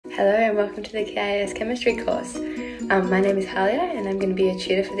Hello and welcome to the KIS chemistry course. My name is Harliai and I'm going to be a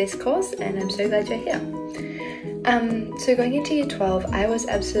tutor for this course, and I'm so glad you're here. So going into year 12, I was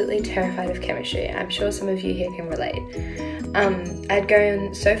absolutely terrified of chemistry. I'm sure some of you here can relate. I'd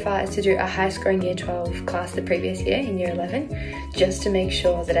gone so far as to do a high scoring year 12 class the previous year in year 11, just to make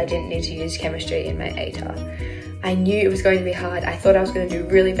sure that I didn't need to use chemistry in my ATAR. I knew it was going to be hard. I thought I was going to do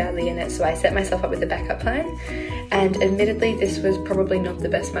really badly in it, so I set myself up with a backup plan, and admittedly this was probably not the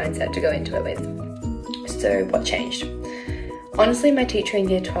best mindset to go into it with. So what changed? Honestly, my teacher in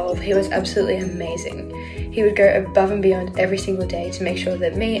year 12, he was absolutely amazing. He would go above and beyond every single day to make sure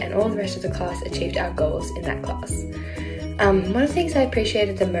that me and all the rest of the class achieved our goals in that class. One of the things I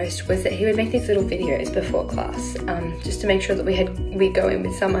appreciated the most was that he would make these little videos before class, just to make sure that we go in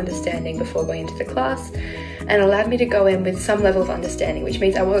with some understanding before going into the class, and allowed me to go in with some level of understanding, which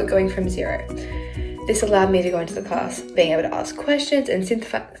means I wasn't going from zero. This allowed me to go into the class being able to ask questions and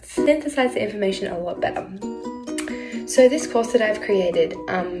synthesize the information a lot better. So this course that I've created,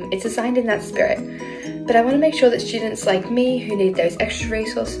 it's designed in that spirit, but I want to make sure that students like me who need those extra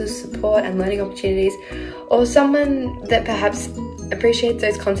resources, support and learning opportunities, or someone that perhaps appreciates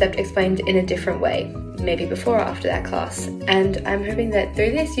those concepts explained in a different way, maybe before or after that class. And I'm hoping that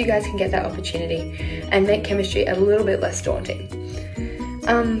through this you guys can get that opportunity and make chemistry a little bit less daunting.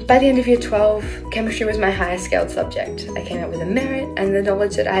 By the end of year 12, chemistry was my highest scaled subject. I came out with a merit and the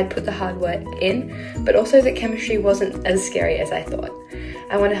knowledge that I had put the hard work in, but also that chemistry wasn't as scary as I thought.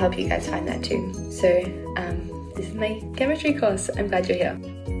 I want to help you guys find that too. So this is my chemistry course. I'm glad you're here.